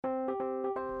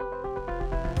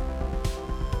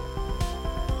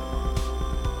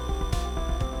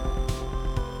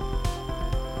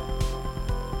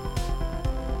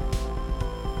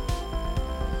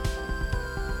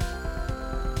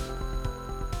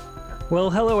Well,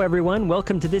 hello, everyone.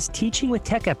 Welcome to this Teaching with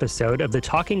Tech episode of the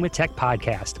Talking with Tech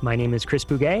podcast. My name is Chris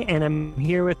Bouguet, and I'm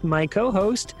here with my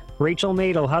co-host, Rachel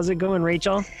Madel. How's it going,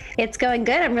 Rachel? It's going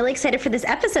good. I'm really excited for this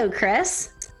episode, Chris.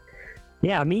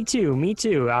 Yeah, me too.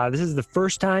 This is the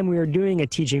first time we are doing a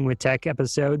Teaching with Tech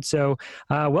episode, so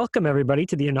welcome, everybody,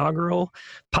 to the inaugural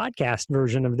podcast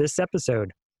version of this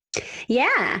episode.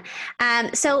 Yeah.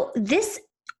 So this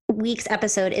week's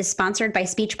episode is sponsored by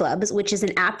SpeechBlubs, which is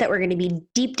an app that we're going to be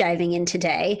deep diving in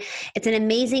today. It's an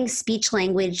amazing speech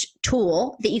language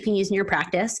tool that you can use in your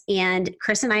practice. And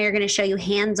Chris and I are going to show you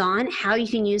hands-on how you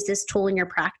can use this tool in your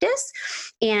practice.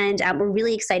 And we're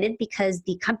really excited because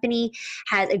the company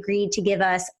has agreed to give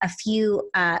us a few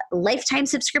lifetime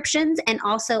subscriptions and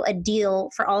also a deal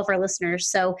for all of our listeners.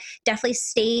 So definitely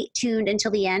stay tuned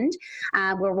until the end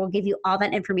where we'll give you all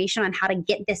that information on how to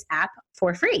get this app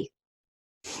for free.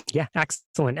 Yeah,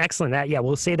 excellent.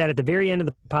 We'll say that at the very end of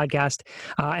the podcast.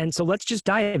 And so let's just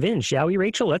dive in, shall we,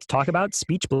 Rachel? Let's talk about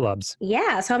SpeechBlubs.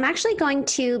 Yeah, so I'm actually going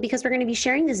to, because we're going to be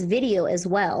sharing this video as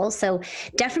well. So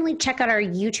definitely check out our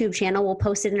YouTube channel. We'll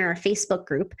post it in our Facebook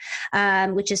group,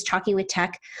 which is Talking with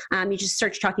Tech. You just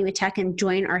search Talking with Tech and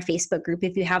join our Facebook group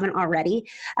if you haven't already.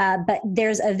 But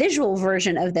there's a visual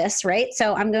version of this, right?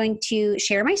 So I'm going to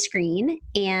share my screen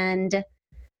and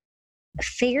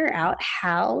figure out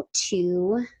how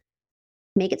to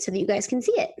make it so that you guys can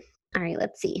see it. All right,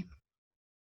 let's see.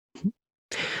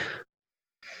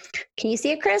 Can you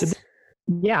see it, Chris?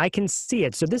 Yeah, I can see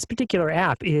it. So this particular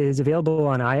app is available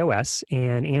on iOS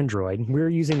and Android. We're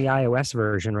using the iOS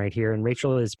version right here, and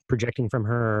Rachel is projecting from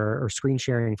her or screen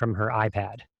sharing from her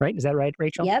iPad, right? Is that right,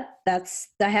 Rachel? Yep,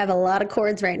 I have a lot of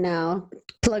cords right now,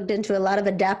 plugged into a lot of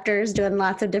adapters, doing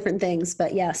lots of different things,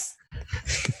 but yes.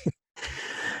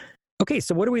 Okay,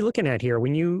 so what are we looking at here?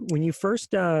 When you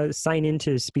first sign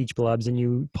into SpeechBlubs and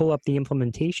you pull up the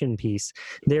implementation piece,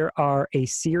 there are a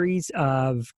series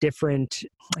of different,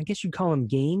 I guess you'd call them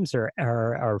games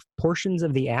or portions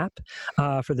of the app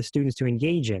for the students to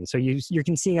engage in. So you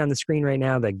can see on the screen right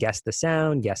now the guess the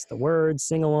sound, guess the words,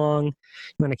 sing along. You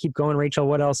want to keep going, Rachel?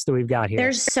 What else do we've got here?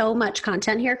 There's so much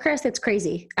content here, Chris. It's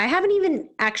crazy. I haven't even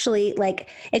actually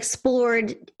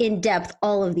explored in depth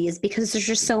all of these because there's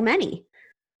just so many.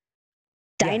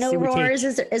 Dino Roars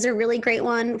is a really great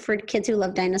one for kids who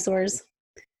love dinosaurs.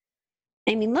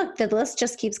 I mean, look, the list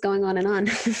just keeps going on and on.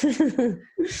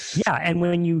 Yeah, and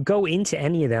when you go into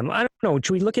any of them, I don't know,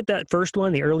 should we look at that first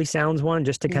one, the early sounds one,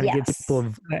 just to kind of give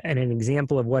people an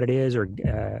example of what it is, or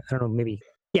I don't know, maybe.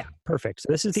 Yeah, perfect.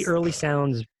 So this is the early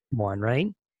sounds one, right?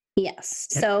 Yes.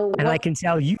 And I can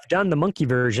tell you've done the monkey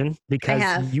version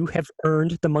because you have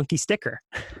earned the monkey sticker.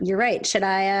 You're right. Should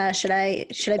I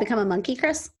become a monkey,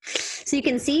 Chris? So you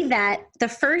can see that the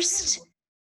first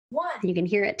one, you can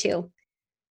hear it too.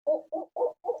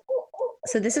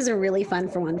 So this is a really fun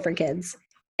one for kids.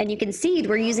 And you can see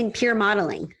we're using peer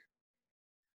modeling.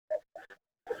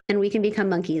 And we can become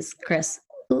monkeys, Chris.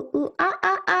 Ooh, ooh, ah,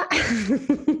 ah, ah.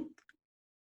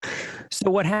 So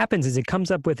what happens is it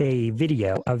comes up with a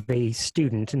video of a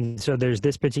student. And so there's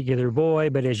this particular boy,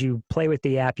 but as you play with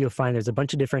the app, you'll find there's a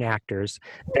bunch of different actors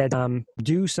that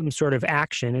do some sort of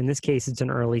action. In this case, it's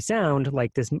an early sound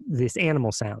like this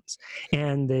animal sounds.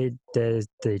 And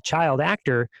the child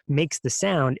actor makes the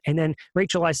sound. And then,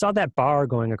 Rachel, I saw that bar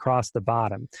going across the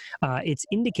bottom. It's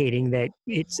indicating that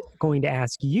it's going to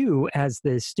ask you as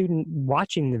the student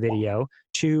watching the video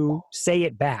to say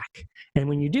it back. And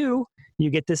when you do, you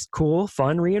get this cool,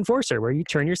 fun reinforcer where you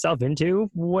turn yourself into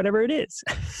whatever it is.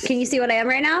 Can you see what I am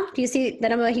right now? Do you see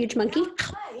that I'm a huge monkey?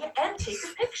 And take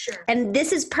a picture. And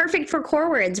this is perfect for core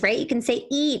words, right? You can say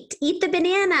eat the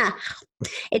banana.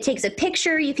 It takes a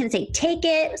picture. You can say take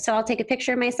it. So I'll take a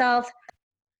picture of myself.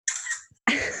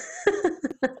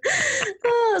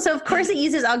 So of course it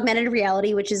uses augmented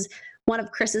reality, which is one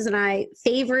of Chris's and I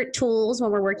favorite tools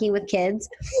when we're working with kids.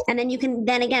 And then you can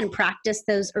again practice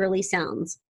those early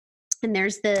sounds. And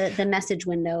there's the message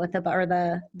window at the bar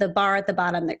at the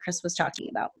bottom that Chris was talking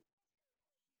about.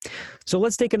 So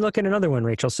let's take a look at another one,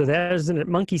 Rachel. So there's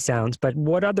monkey sounds, but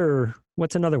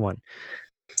what's another one?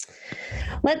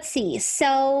 Let's see.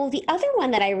 So the other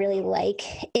one that I really like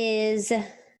is,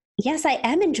 yes, I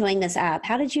am enjoying this app.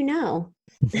 How did you know?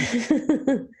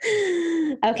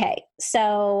 Okay,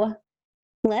 so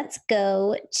let's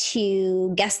go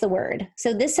to guess the word.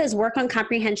 So this says work on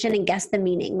comprehension and guess the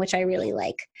meaning, which I really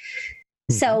like.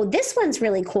 So this one's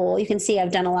really cool. You can see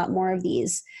I've done a lot more of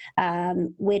these,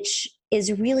 which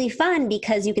is really fun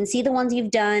because you can see the ones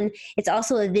you've done. It's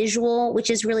also a visual, which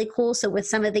is really cool. So with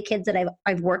some of the kids that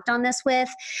I've worked on this with,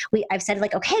 I've said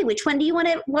like, okay, which one do you want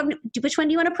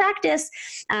to practice?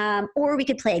 Or we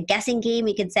could play a guessing game.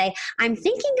 We could say, I'm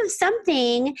thinking of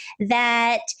something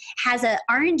that has an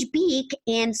orange beak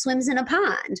and swims in a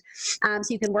pond.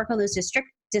 So you can work on those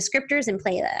descriptors and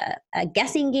play a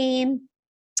guessing game.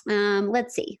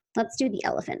 Let's see. Let's do the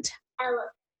elephant. Elephant.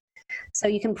 So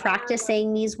you can practice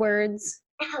saying these words.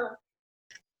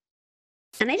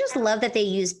 And I just love that they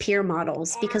use peer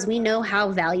models because we know how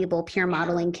valuable peer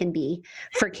modeling can be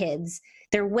for kids.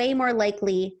 They're way more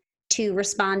likely to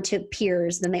respond to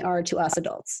peers than they are to us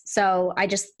adults. So I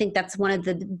just think that's one of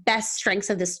the best strengths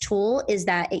of this tool is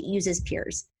that it uses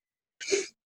peers.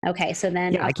 Okay, so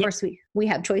then of course we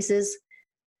have choices.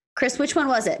 Chris, which one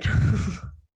was it?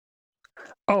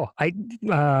 Oh,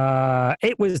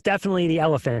 it was definitely the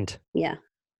elephant. Yeah.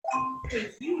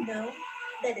 Did you know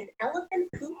that an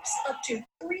elephant poops up to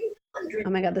 300? Oh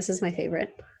my God, this is my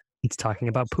favorite. It's talking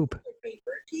about poop.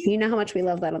 You know how much we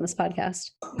love that on this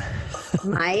podcast.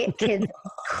 My kids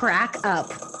crack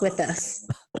up with this.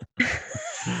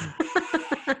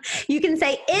 You can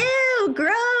say, ew,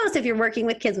 gross, if you're working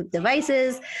with kids with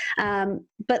devices.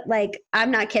 But like, I'm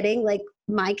not kidding. Like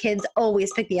my kids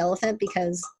always pick the elephant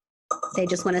because they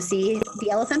just want to see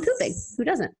the elephant pooping. Who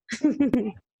doesn't?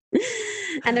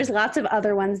 And there's lots of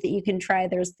other ones that you can try.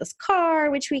 There's this car,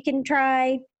 which we can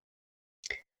try.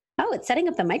 Oh, it's setting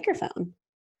up the microphone.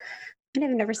 I've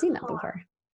never seen that before.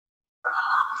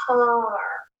 Car.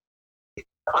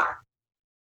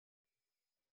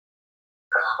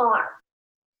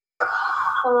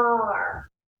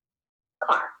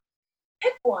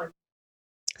 Pick one.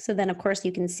 So then, of course,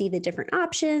 you can see the different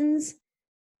options.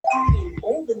 In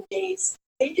olden days,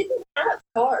 they didn't have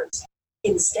cars.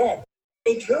 Instead,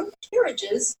 they drove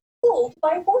carriages pulled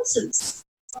by horses.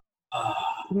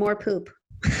 More poop.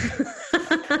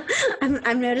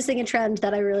 I'm noticing a trend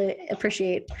that I really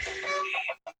appreciate.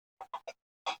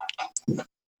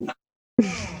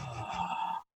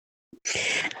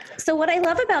 So what I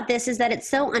love about this is that it's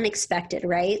so unexpected,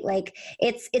 right? Like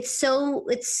it's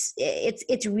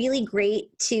really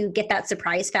great to get that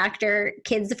surprise factor.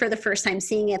 Kids for the first time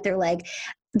seeing it,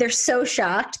 they're so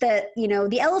shocked that,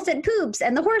 the elephant poops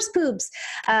and the horse poops,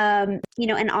 and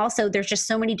also there's just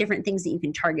so many different things that you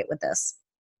can target with this.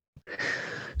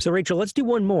 So Rachel, let's do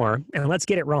one more and let's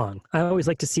get it wrong. I always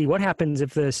like to see what happens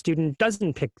if the student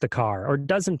doesn't pick the car or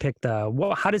doesn't pick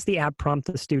how does the app prompt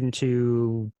the student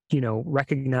to,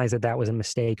 recognize that was a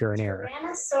mistake or an error?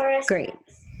 Tyrannosaurus Great.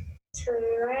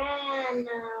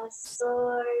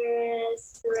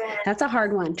 Tyrannosaurus Rex. That's a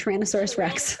hard one. Tyrannosaurus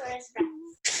Rex.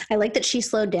 I like that she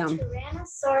slowed down.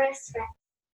 Tyrannosaurus Rex.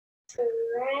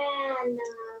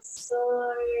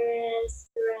 Tyrannosaurus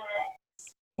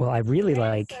Rex. Well, I really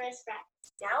like Tyrannosaurus Rex.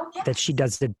 Now that she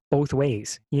does it both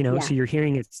ways, Yeah. So you're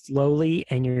hearing it slowly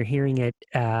and you're hearing it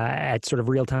at sort of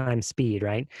real-time speed,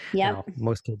 right? Yep. Now,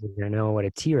 most kids are going to know what a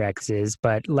T-Rex is,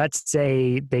 but let's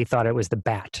say they thought it was the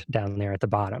bat down there at the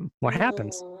bottom. What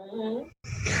happens?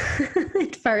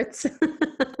 It farts.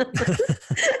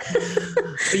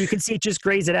 So you can see it just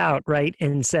grays it out, right?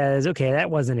 And says, okay,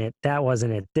 that wasn't it.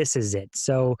 This is it.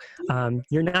 So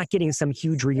you're not getting some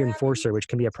huge reinforcer, which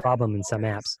can be a problem in some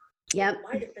apps. Yep.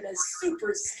 Might have been a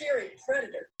super scary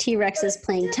predator. T-Rex is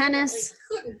playing But tennis. definitely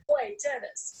couldn't play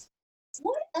tennis.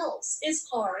 What else is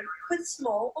hard with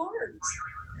small arms?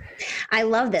 I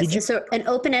love this. Did you- It's an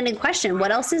open-ended question.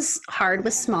 What else is hard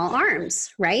with small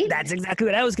arms, right? That's exactly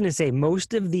what I was going to say.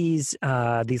 Most of these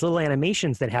little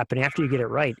animations that happen after you get it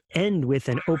right end with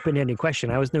an open-ended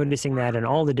question. I was noticing that in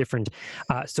all the different,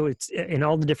 so it's in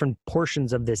all the different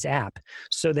portions of this app,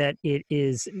 so that it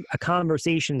is a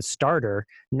conversation starter,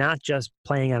 not just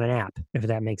playing on an app, if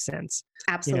that makes sense.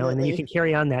 Absolutely. And then you can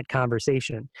carry on that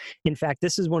conversation. In fact,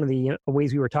 this is one of the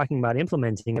ways we were talking about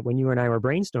implementing it when you and I were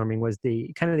brainstorming, was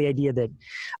the kind of the idea that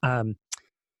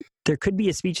there could be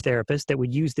a speech therapist that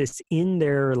would use this in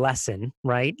their lesson,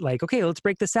 right? Like, okay, let's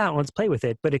break this out, let's play with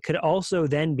it. But it could also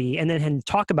then be, and then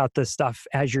talk about the stuff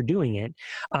as you're doing it.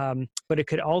 But it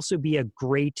could also be a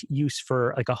great use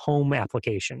for like a home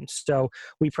application. So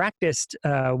we practiced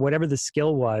whatever the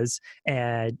skill was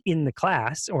in the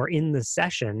class or in the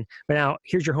session. But now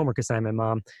here's your homework assignment,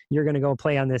 Mom. You're going to go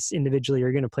play on this individually.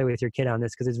 You're going to play with your kid on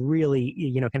this because it's really,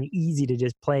 kind of easy to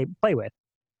just play with.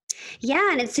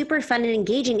 Yeah, and it's super fun and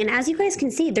engaging. And as you guys can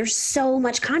see, there's so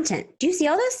much content. Do you see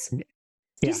all this? Do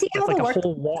you see it's all like the a work?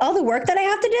 whole wall. All the work that I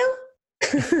have to do?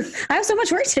 I have so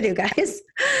much work to do, guys.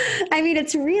 I mean,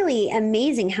 it's really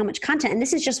amazing how much content, and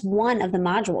this is just one of the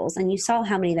modules, and you saw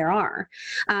how many there are.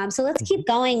 So let's keep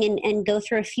going and go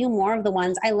through a few more of the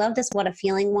ones. I love this What a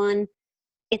Feeling one.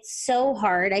 It's so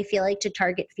hard, I feel like, to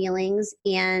target feelings,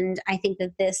 and I think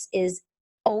that this is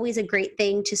always a great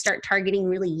thing to start targeting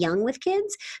really young with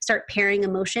kids, start pairing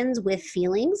emotions with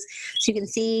feelings. So you can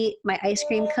see my ice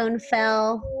cream cone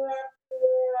fell.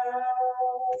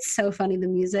 It's so funny, the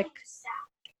music.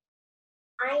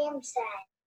 I am sad.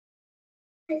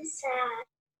 I'm sad.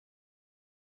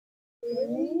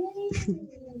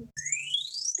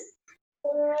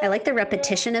 I like the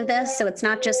repetition of this. So it's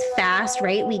not just fast,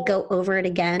 right? We go over it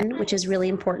again, which is really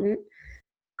important.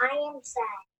 I am sad.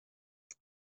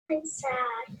 I'm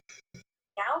sad.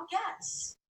 Now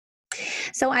guess.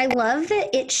 So I love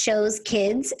that it shows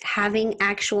kids having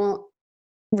actual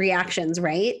reactions,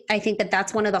 right? I think that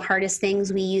that's one of the hardest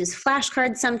things. We use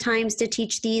flashcards sometimes to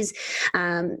teach these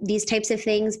types of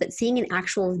things, but seeing an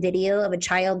actual video of a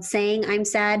child saying, I'm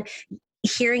sad,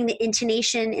 hearing the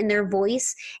intonation in their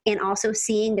voice, and also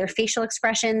seeing their facial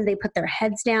expression, they put their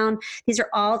heads down. These are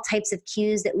all types of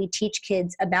cues that we teach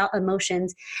kids about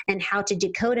emotions and how to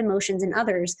decode emotions in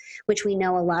others, which we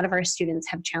know a lot of our students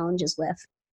have challenges with.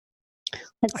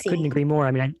 Let's see. I couldn't agree more.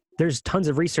 I mean, there's tons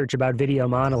of research about video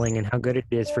modeling and how good it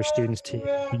is for students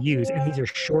to use. And these are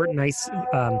short, nice,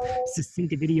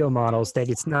 succinct video models that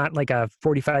it's not like a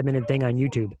 45-minute thing on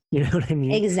YouTube. You know what I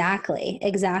mean? Exactly.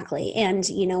 And,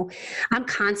 I'm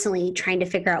constantly trying to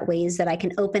figure out ways that I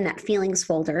can open that feelings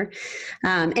folder.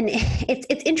 And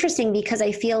it's interesting because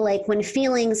I feel like when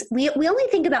feelings, we only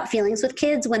think about feelings with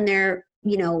kids when they're,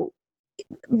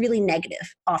 really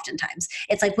negative. Oftentimes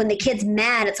it's like when the kid's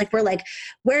mad, it's like we're like,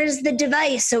 where's the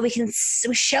device so we can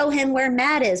show him where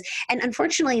mad is. And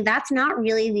unfortunately that's not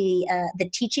really the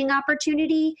teaching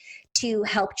opportunity to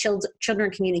help children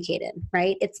communicate in,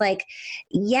 right? It's like,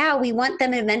 yeah, we want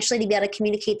them eventually to be able to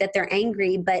communicate that they're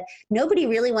angry, but nobody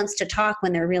really wants to talk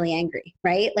when they're really angry,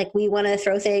 right? Like we want to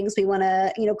throw things, we want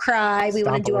to, cry, we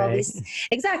want to do all these.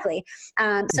 Exactly.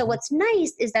 So what's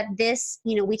nice is that this,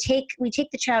 we take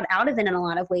the child out of it in a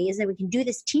lot of ways, and we can do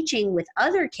this teaching with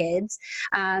other kids,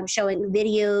 showing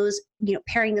videos,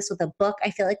 pairing this with a book,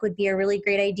 I feel like would be a really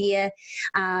great idea.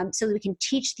 So that we can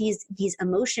teach these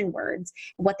emotion words,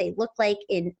 what they look like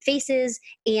in faces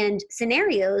and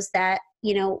scenarios that,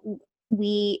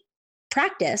 we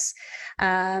practice,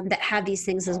 that have these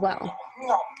things as well.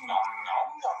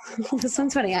 This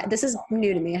one's funny. This is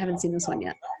new to me. I haven't seen this one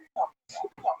yet.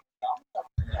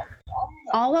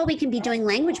 All while we can be doing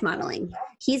language modeling.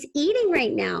 He's eating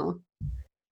right now.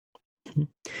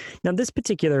 Now, this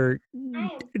particular,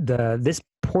 this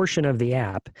portion of the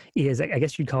app is, I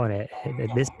guess you'd call it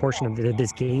this portion of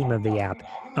this game of the app.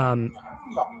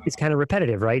 It's kind of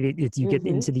repetitive, right? You get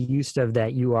into the use of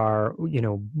that. You are,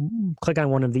 click on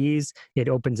one of these, it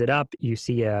opens it up. You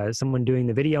see someone doing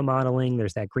the video modeling.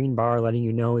 There's that green bar letting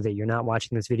you know that you're not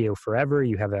watching this video forever.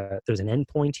 There's an end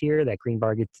point here. That green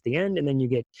bar gets to the end, and then you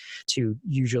get to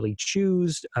usually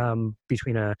choose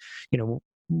between out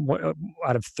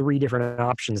of 3 different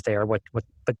options there.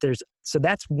 So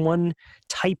that's one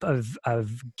type of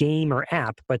game or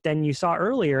app. But then you saw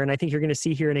earlier, and I think you're going to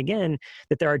see here and again,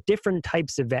 that there are different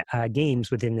types of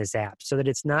games within this app, so that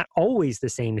it's not always the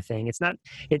same thing. It's not.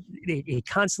 It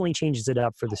constantly changes it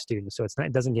up for the students, so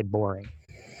it doesn't get boring.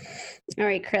 All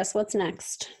right, Chris, what's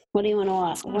next? What do you want to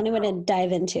watch? What do you want to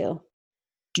dive into?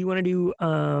 Do you want to do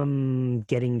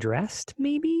getting dressed,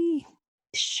 maybe?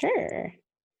 Sure.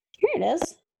 Here it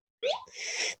is.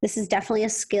 This is definitely a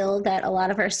skill that a lot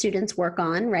of our students work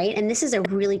on, right? And this is a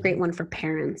really great one for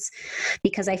parents,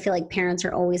 because I feel like parents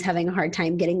are always having a hard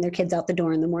time getting their kids out the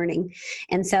door in the morning.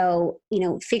 And so,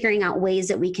 figuring out ways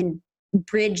that we can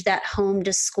bridge that home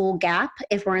to school gap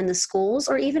if we're in the schools,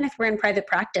 or even if we're in private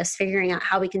practice, figuring out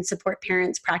how we can support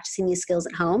parents practicing these skills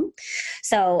at home.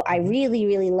 So I really,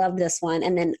 really love this one.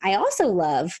 And then I also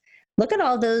love, look at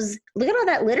all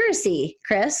that literacy,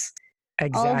 Chris.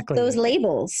 Exactly. All those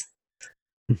labels.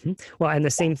 Well, and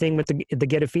the same thing with the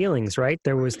get of feelings, right?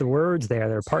 There was the words there.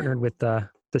 They're partnered with the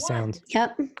sounds.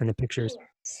 Yep. And the pictures.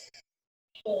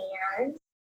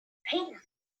 Pants.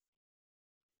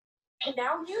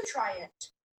 Now you try it.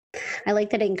 I like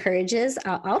that it encourages.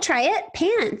 I'll try it.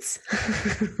 Pants.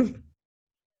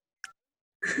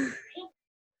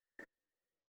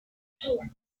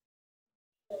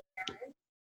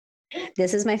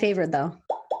 This is my favorite, though.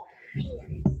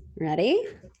 Ready?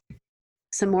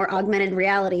 Some more augmented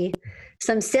reality.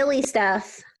 Some silly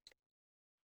stuff.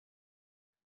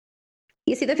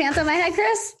 You see the pants on my head,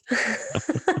 Chris?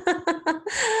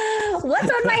 What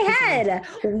What's on my head?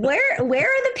 Where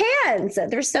are the pants?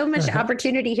 There's so much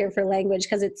opportunity here for language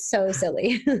because it's so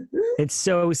silly. It's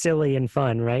so silly and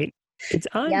fun, right? It's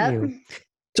on Yep. you.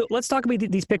 So let's talk about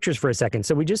these pictures for a second.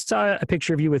 So we just saw a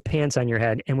picture of you with pants on your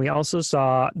head, and we also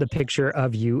saw the picture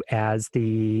of you as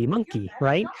the monkey,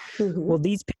 right? Mhm. Well,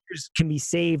 these pictures can be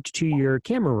saved to your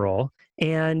camera roll,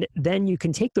 and then you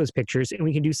can take those pictures and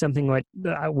we can do something like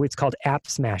what's called app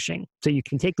smashing. So you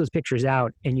can take those pictures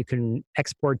out and you can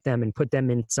export them and put them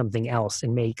in something else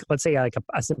and make, let's say, like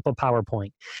a simple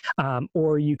PowerPoint.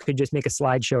 Or you could just make a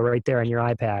slideshow right there on your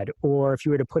iPad. Or if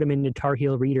you were to put them into Tar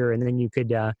Heel Reader and then you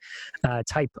could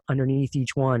type underneath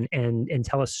each one and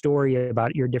tell a story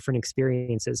about your different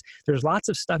experiences. There's lots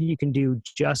of stuff you can do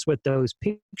just with those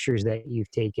pictures that you've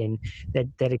taken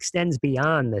that extends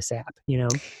beyond this app,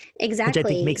 Exactly. which I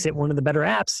think makes it one of the better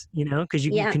apps, because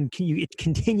it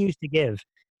continues to give.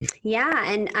 Yeah,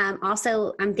 and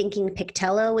also I'm thinking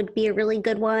Pictello would be a really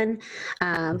good one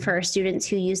for our students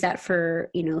who use that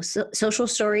for social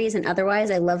stories and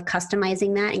otherwise. I love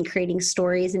customizing that and creating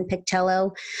stories in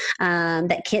Pictello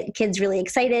that kids really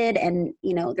excited, and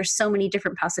there's so many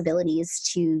different possibilities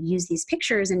to use these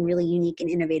pictures in really unique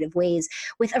and innovative ways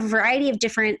with a variety of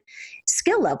different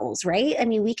skill levels. Right? I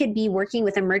mean, we could be working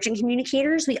with emerging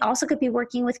communicators. We also could be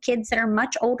working with kids that are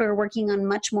much older, working on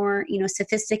much more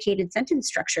sophisticated sentence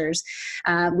structures.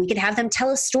 We could have them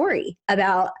tell a story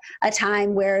about a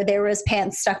time where there was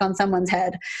pants stuck on someone's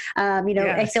head.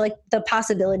 I feel like the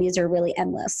possibilities are really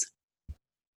endless.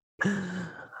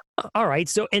 All right.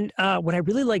 So, and what I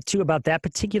really like too about that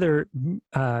particular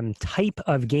type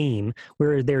of game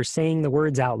where they're saying the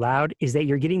words out loud is that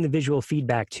you're getting the visual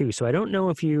feedback too. So I don't know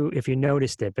if you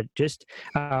noticed it, but just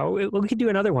we could do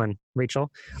another one,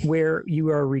 Rachel, where you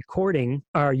are recording,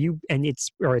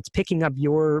 it's picking up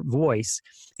your voice,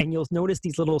 and you'll notice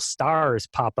these little stars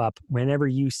pop up whenever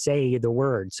you say the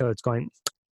word. So it's going.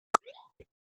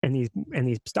 And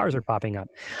these stars are popping up,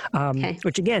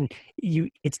 which again,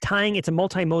 it's a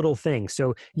multimodal thing.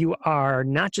 So you are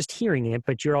not just hearing it,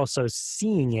 but you're also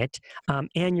seeing it,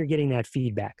 and you're getting that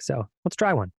feedback. So let's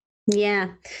try one. Yeah,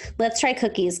 let's try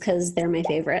cookies because they're my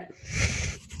favorite.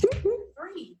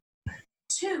 3,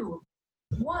 2,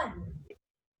 1.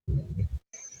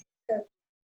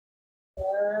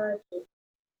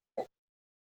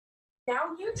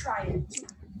 Now you try it.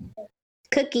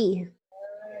 Cookie.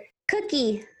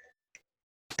 Cookie.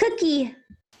 Cookie.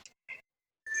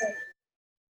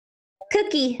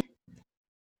 Cookie.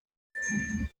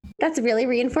 That's really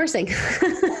reinforcing.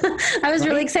 I was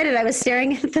really excited. I was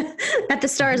staring at the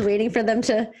stars, waiting for them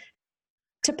to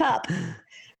pop.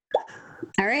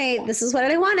 All right, this is what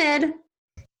I wanted.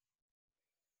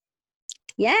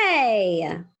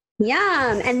 Yay.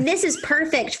 Yum. And this is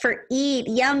perfect for eat,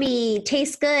 yummy,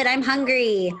 tastes good, I'm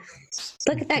hungry.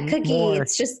 Look at that cookie. More.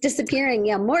 It's just disappearing.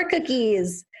 Yeah, more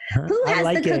cookies. Who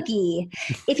has the cookie?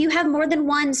 If you have more than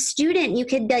one student, you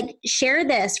could share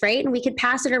this, right? And we could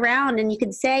pass it around and you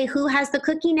could say, who has the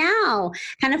cookie now?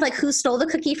 Kind of like who stole the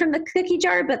cookie from the cookie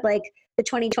jar, but like the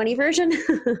 2020 version.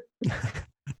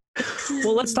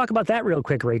 Well, let's talk about that real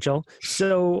quick, Rachel.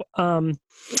 So,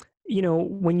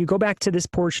 when you go back to this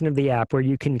portion of the app where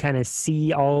you can kind of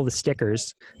see all the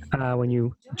stickers, when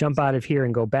you jump out of here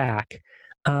and go back,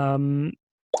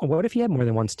 what if you have more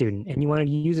than one student and you wanted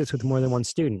to use this with more than one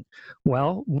student?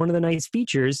 Well, one of the nice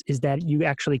features is that you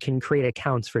actually can create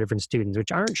accounts for different students,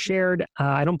 which aren't shared.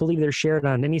 I don't believe they're shared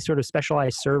on any sort of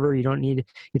specialized server. You don't need,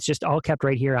 it's just all kept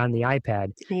right here on the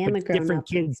iPad. I am a grown-up.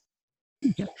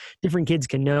 Different kids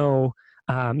can know,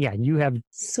 you have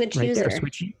switch right user. There,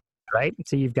 switch, right?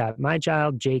 So you've got my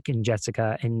child, Jake, and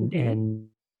Jessica, and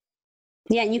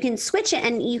yeah, and you can switch it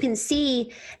and you can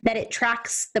see that it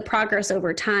tracks the progress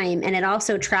over time, and it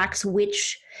also tracks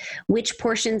which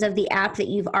portions of the app that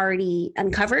you've already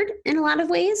uncovered in a lot of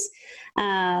ways,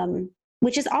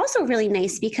 which is also really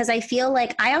nice because I feel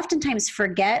like I oftentimes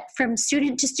forget from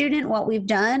student to student what we've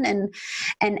done, and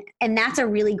that's a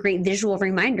really great visual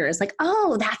reminder. It's like,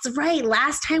 oh, that's right.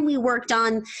 Last time we worked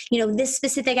on, this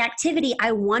specific activity.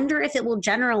 I wonder if it will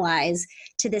generalize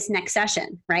to this next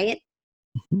session, right?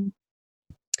 Mm-hmm.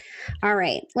 All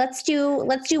right, let's do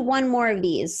one more of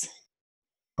these.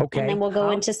 Okay. And then we'll go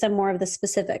into some more of the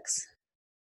specifics.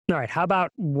 All right. How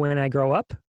about when I grow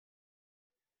up?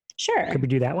 Sure. Could we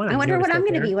do that one? I wonder what I'm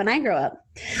going to be when I grow up.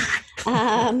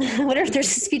 I wonder if there's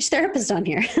a speech therapist on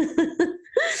here.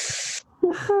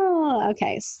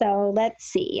 Okay, so let's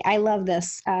see. I love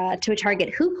this to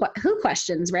target who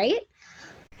questions, right?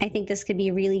 I think this could be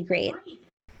really great. 3,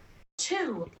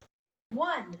 2,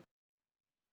 1.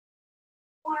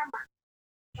 Farmer.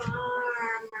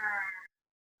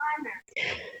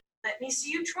 Let me see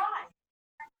you try.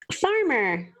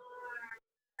 Farmer.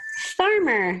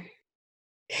 Farmer.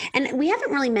 And we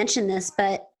haven't really mentioned this,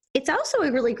 but it's also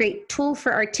a really great tool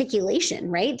for articulation,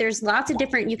 right? There's lots of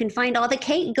different, you can find all the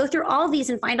K, go through all of these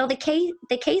and find all the K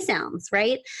sounds,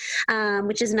 right?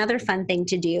 Which is another fun thing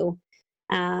to do.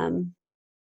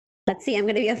 Let's see, I'm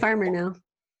going to be a farmer now.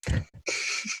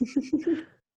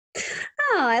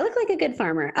 Oh, I look like a good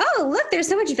farmer. Oh, look, there's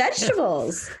so much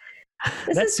vegetables.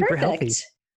 This That's is super perfect. healthy.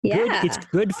 Yeah. Good. It's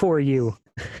good for you.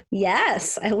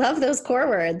 Yes, I love those core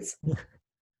words.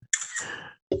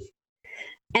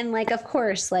 And like, of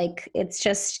course, like it's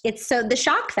so the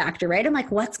shock factor, right? I'm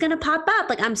like, what's going to pop up?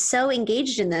 Like, I'm so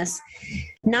engaged in this,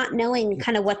 not knowing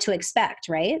kind of what to expect,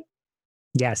 right?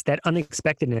 Yes, that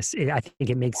unexpectedness, I think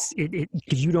it makes it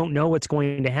because you don't know what's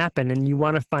going to happen and you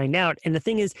want to find out. And the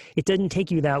thing is, it doesn't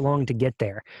take you that long to get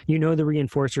there. You know, the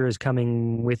reinforcer is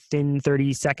coming within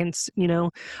 30 seconds,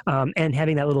 and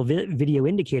having that little video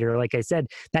indicator, like I said,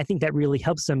 I think that really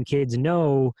helps some kids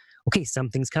know, okay,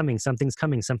 something's coming,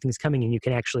 and you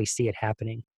can actually see it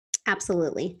happening.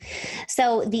 Absolutely.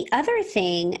 So the other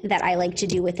thing that I like to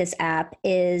do with this app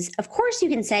is, of course, you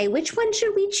can say, which one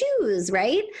should we choose,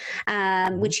 right?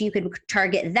 Which you could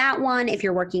target that one if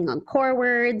you're working on core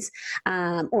words,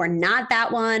 or not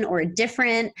that one or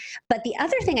different. But the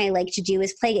other thing I like to do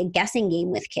is play a guessing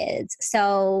game with kids.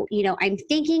 So, I'm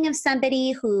thinking of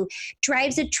somebody who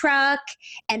drives a truck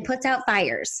and puts out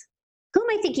fires. Who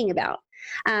am I thinking about?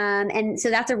 And so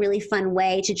that's a really fun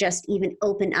way to just even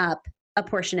open up a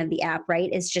portion of the app,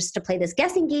 right? Is just to play this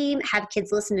guessing game, have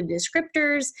kids listen to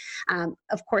descriptors.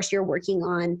 Of course, you're working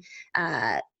on,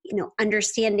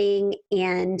 understanding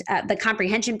and the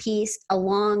comprehension piece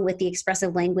along with the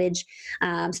expressive language.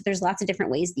 So there's lots of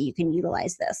different ways that you can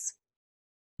utilize this.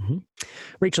 Mm-hmm.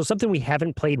 Rachel, something we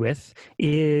haven't played with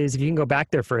is, if you can go back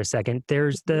there for a second,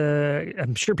 there's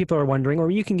I'm sure people are wondering,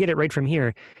 or you can get it right from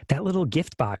here, that little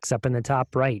gift box up in the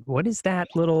top right. What is that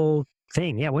little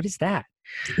thing? Yeah, what is that?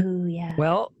 Oh, yeah.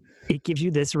 Well, it gives you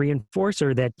this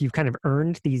reinforcer that you've kind of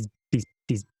earned these.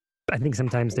 I think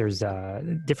sometimes there's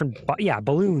different,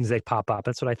 balloons that pop up.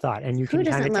 That's what I thought. And you can Who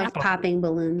doesn't kind of love popping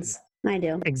balloons? I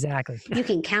do. Exactly. You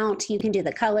can count. You can do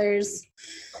the colors.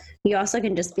 You also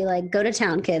can just be like, go to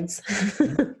town, kids.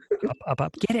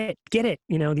 up. Get it.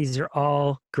 These are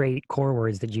all great core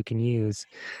words that you can use.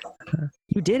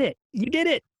 You did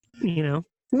it.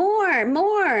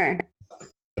 More.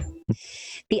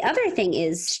 The other thing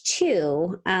is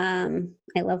too, I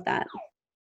love that.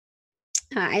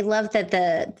 I love that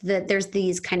there's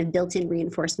these kind of built-in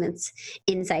reinforcements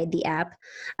inside the app.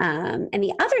 And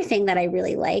the other thing that I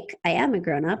really like, I am a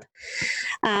grown-up,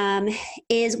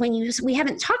 is we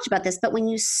haven't talked about this, but when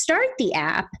you start the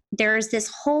app, there's this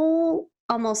whole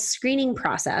almost screening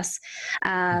process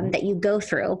that you go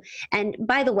through. And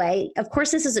by the way, of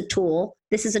course, this is a tool.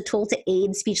 This is a tool to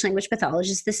aid speech language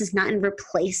pathologists. This is not in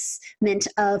replacement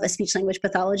of a speech language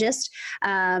pathologist.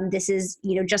 This is,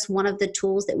 just one of the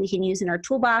tools that we can use in our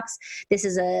toolbox. This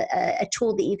is a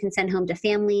tool that you can send home to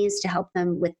families to help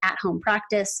them with at-home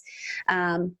practice.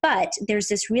 But there's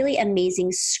this really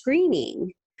amazing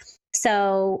screening.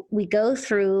 So we go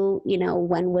through,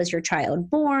 when was your child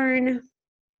born?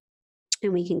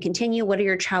 And we can continue. What are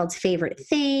your child's favorite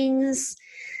things?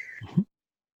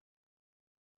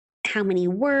 How many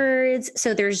words?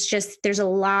 So there's a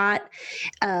lot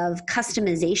of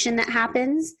customization that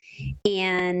happens.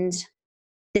 And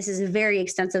this is very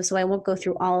extensive, so I won't go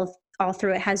through all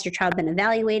through it. Has your child been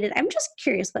evaluated? I'm just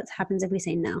curious what happens if we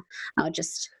say no.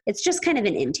 It's just kind of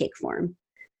an intake form.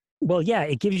 Well, yeah,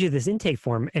 it gives you this intake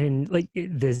form, and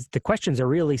the questions are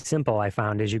really simple. I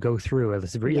found as you go through,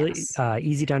 it's really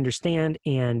easy to understand,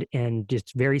 and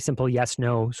just very simple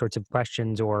yes/no sorts of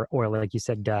questions, or like you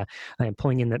said,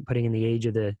 putting in the age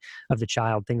of the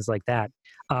child, things like that.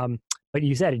 But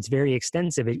you said it's very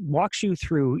extensive. It walks you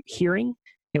through hearing.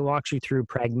 It walks you through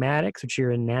pragmatics, which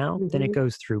you're in now. Mm-hmm. Then it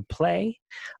goes through play.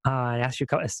 And asks you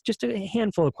just a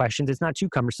handful of questions. It's not too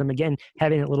cumbersome. Again,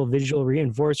 having a little visual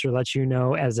reinforcer lets you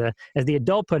know as the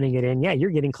adult putting it in, yeah,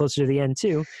 you're getting closer to the end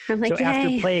too. I'm like, so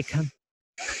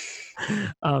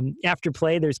after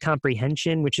play, there's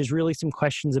comprehension, which is really some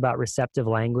questions about receptive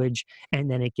language, and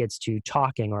then it gets to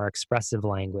talking or expressive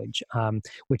language,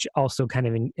 which also kind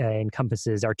of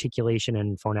encompasses articulation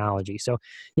and phonology. So,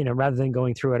 rather than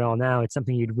going through it all now, it's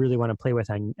something you'd really want to play with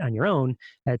on your own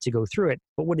to go through it.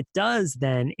 But what it does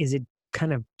then is it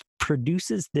kind of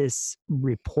produces this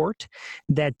report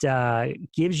that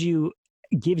gives you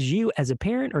gives you as a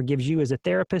parent or gives you as a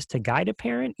therapist to guide a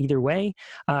parent, either way,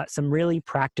 some really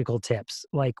practical tips.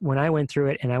 Like when I went through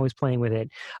it and I was playing with it,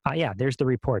 yeah, there's the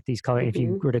report. These color. If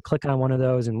you were to click on one of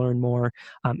those and learn more,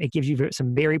 it gives you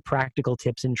some very practical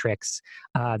tips and tricks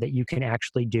that you can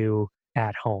actually do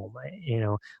at home.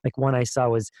 Like one I saw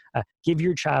was give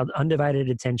your child undivided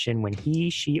attention when he,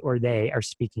 she, or they are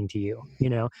speaking to you.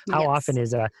 How often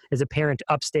is a parent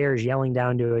upstairs yelling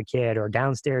down to a kid or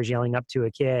downstairs yelling up to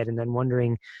a kid and then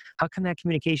wondering how come that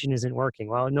communication isn't working?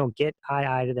 Well, no, get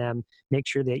eye to them, make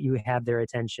sure that you have their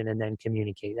attention, and then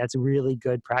communicate. That's a really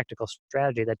good practical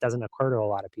strategy that doesn't occur to a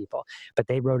lot of people, but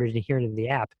they wrote it here in the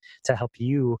app to help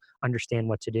you understand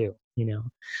what to do.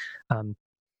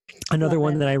 Another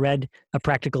one that I read, a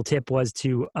practical tip was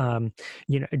to,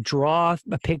 draw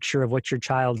a picture of what your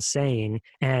child's saying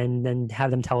and then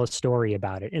have them tell a story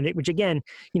about it. Which again,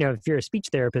 if you're a speech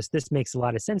therapist, this makes a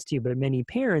lot of sense to you, but many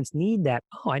parents need that.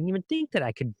 Oh, I didn't even think that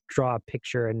I could draw a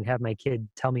picture and have my kid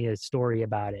tell me a story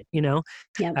about it. Yep.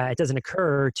 It doesn't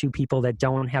occur to people that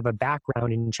don't have a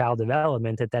background in child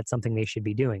development that that's something they should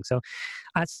be doing. So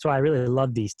that's why I really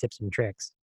love these tips and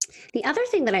tricks. The other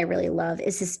thing that I really love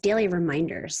is this daily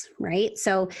reminders, right?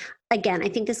 So again, I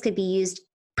think this could be used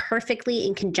perfectly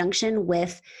in conjunction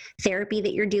with therapy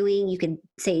that you're doing. You could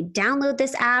say, download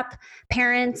this app,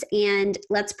 parents, and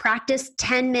let's practice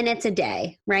 10 minutes a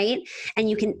day, right? And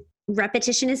you can,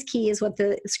 repetition is key is what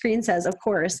the screen says, of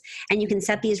course. And you can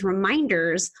set these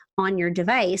reminders on your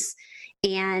device.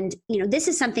 And, this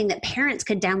is something that parents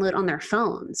could download on their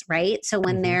phones, right? So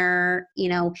when they're,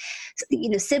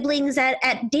 siblings at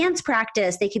dance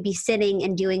practice, they could be sitting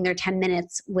and doing their 10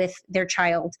 minutes with their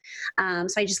child. So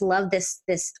I just love this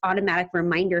automatic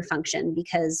reminder function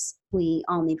because we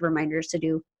all need reminders to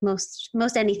do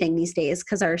most anything these days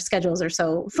because our schedules are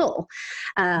so full.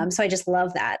 So I just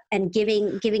love that. And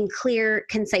giving clear,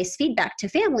 concise feedback to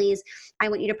families. I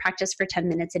want you to practice for 10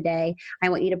 minutes a day. I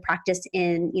want you to practice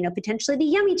in, potentially the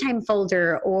Yummy Time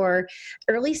folder or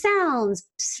early sounds.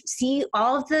 See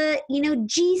all of the,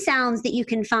 G sounds that you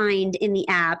can find in the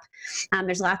app.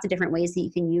 There's lots of different ways that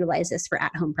you can utilize this for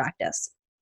at-home practice.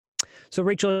 So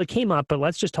Rachel, it came up, but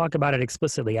let's just talk about it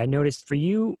explicitly. I noticed for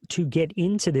you to get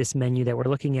into this menu that we're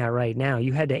looking at right now,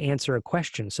 you had to answer a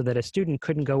question so that a student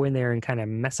couldn't go in there and kind of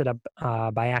mess it up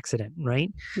by accident,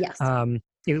 right? Yes.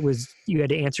 You had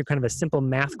to answer kind of a simple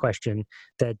math question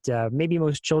that maybe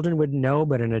most children would know,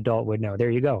 but an adult would know. There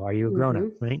you go. Are you a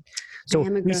grown-up, right? So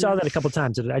we saw that a couple of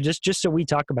times. I just so we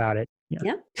talk about it.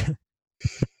 Yeah.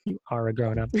 You are a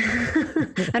grown-up.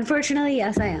 Unfortunately,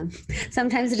 yes, I am.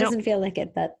 Sometimes it doesn't feel like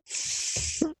it, but.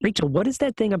 Rachel, what is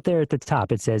that thing up there at the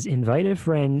top? It says invite a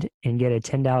friend and get a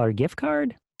 $10 gift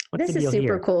card. What's this the deal is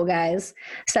super here? Cool, guys.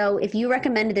 So if you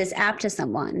recommended this app to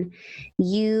someone,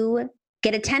 you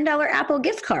get a $10 Apple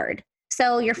gift card.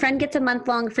 So your friend gets a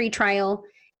month-long free trial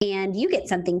and you get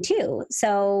something too.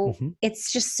 So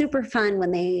it's just super fun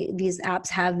when these apps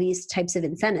have these types of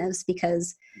incentives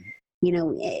because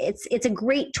it's a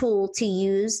great tool to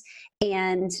use,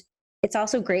 and it's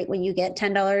also great when you get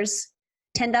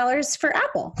 $10 for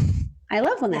Apple. I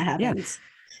love when that happens.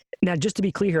 Now, just to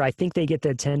be clear here, I think they get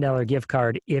that $10 gift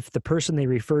card if the person they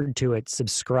referred to it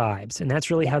subscribes, and that's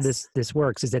really how this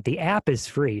works. Is that the app is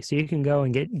free, so you can go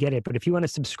and get it. But if you want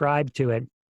to subscribe to it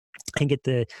and get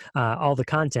the all the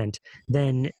content,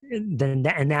 then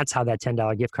that's how that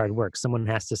 $10 gift card works. Someone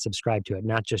has to subscribe to it,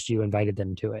 not just you invited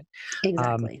them to it.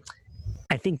 Exactly.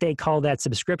 I think they call that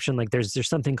subscription. Like there's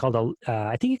something called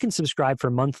I think you can subscribe for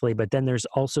monthly, but then there's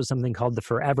also something called the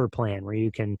Forever plan where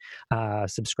you can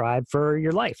subscribe for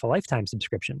your life, a lifetime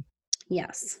subscription.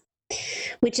 Yes.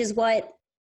 Which is what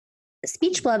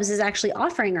Speech Blubs is actually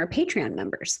offering our Patreon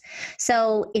members.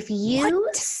 So if you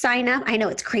sign up, I know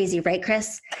it's crazy, right,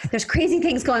 Chris? There's crazy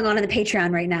things going on in the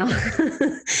Patreon right now.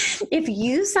 If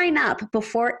you sign up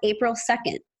before April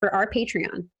 2nd for our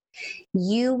Patreon,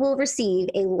 you will receive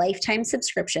a lifetime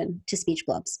subscription to Speech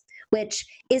Blubs, which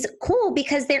is cool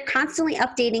because they're constantly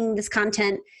updating this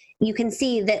content. You can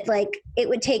see that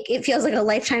it feels like a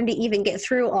lifetime to even get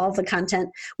through all of the content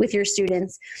with your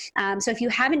students. So if you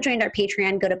haven't joined our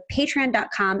Patreon, go to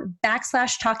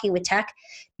patreon.com/talkingwithtech.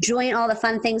 Join all the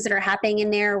fun things that are happening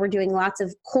in there. We're doing lots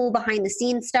of cool behind the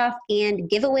scenes stuff and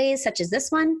giveaways such as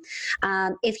this one.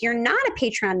 If you're not a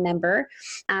Patreon member,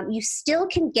 you still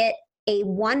can get a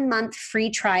 1-month free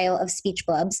trial of Speech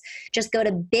Blubs. Just go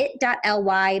to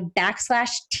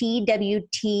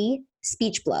bit.ly/TWT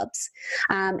Speech Blubs.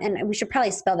 And we should probably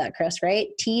spell that, Chris, right?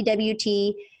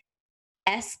 TWT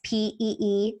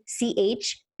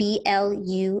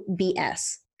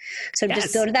SPEECHBLUBS. So just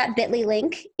Yes. go to that bit.ly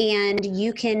link and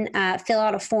you can fill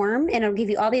out a form, and it'll give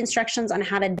you all the instructions on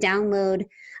how to download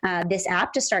this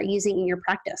app to start using in your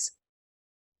practice.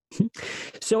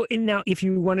 So now, if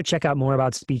you want to check out more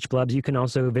about Speech Blubs, you can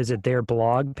also visit their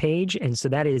blog page. And so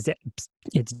that is,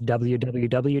 it's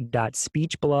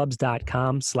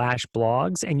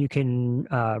www.speechblubs.com/blogs. And you can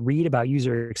read about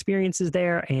user experiences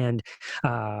there and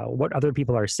what other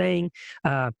people are saying.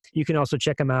 You can also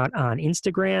check them out on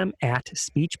Instagram at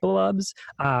SpeechBlubs,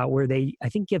 where they, I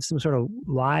think, give some sort of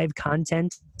live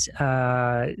content,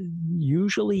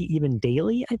 usually even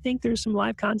daily. I think there's some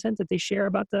live content that they share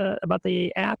about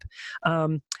the app.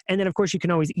 And then, of course, you can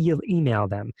always email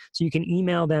them. So you can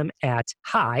email them at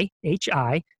hi,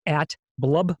 at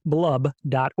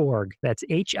blubblub.org. That's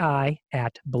hi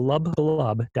at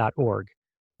blubblub.org.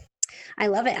 I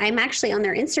love it. I'm actually on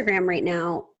their Instagram right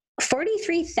now.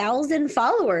 43,000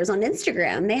 followers on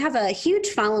Instagram. They have a huge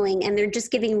following, and they're just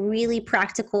giving really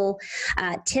practical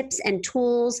tips and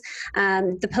tools.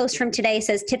 The post from today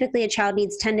says typically a child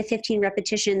needs 10 to 15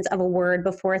 repetitions of a word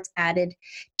before it's added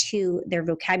to their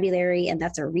vocabulary, and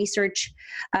that's a research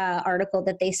article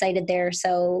that they cited there.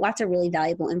 So lots of really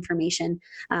valuable information.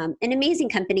 An amazing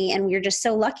company, and we're just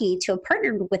so lucky to have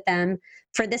partnered with them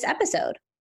for this episode.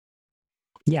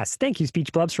 Yes, thank you,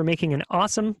 Speech Blubs, for making an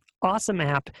awesome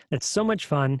app that's so much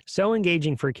fun, so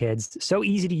engaging for kids, so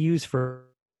easy to use for.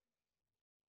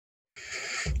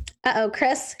 Uh-oh,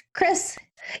 Chris,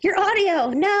 your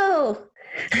audio, no.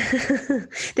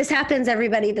 This happens,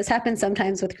 everybody. This happens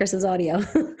sometimes with Chris's audio.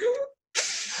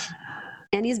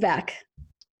 And he's back.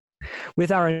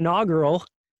 With our inaugural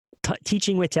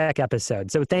Teaching with Tech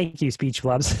episode. So thank you, Speech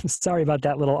Blubs. Sorry about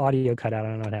that little audio cutout. I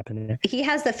don't know what happened there. He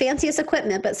has the fanciest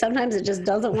equipment, but sometimes it just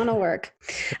doesn't want to work.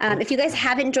 If you guys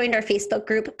haven't joined our Facebook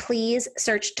group, please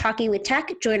search Talking with Tech.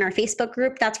 Join our Facebook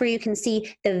group. That's where you can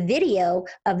see the video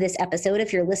of this episode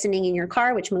if you're listening in your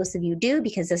car, which most of you do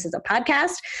because this is a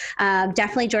podcast.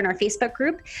 Definitely join our Facebook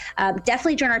group.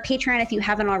 Definitely join our Patreon if you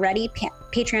haven't already.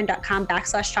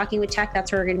 Patreon.com/Talking with Tech.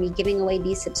 That's where we're going to be giving away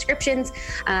these subscriptions.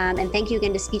 And thank you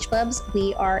again to Speech Blubs.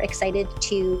 We are excited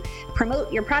to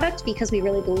promote your product because we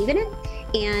really believe in it.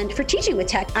 And for Teaching with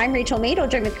Tech, I'm Rachel Madel,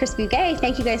 joined with Chris Bugay.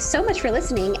 Thank you guys so much for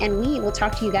listening, and we will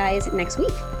talk to you guys next week.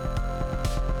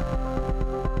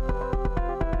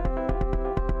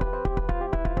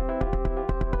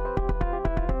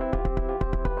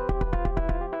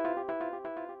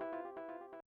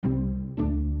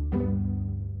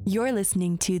 You're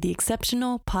listening to the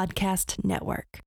Exceptional Podcast Network.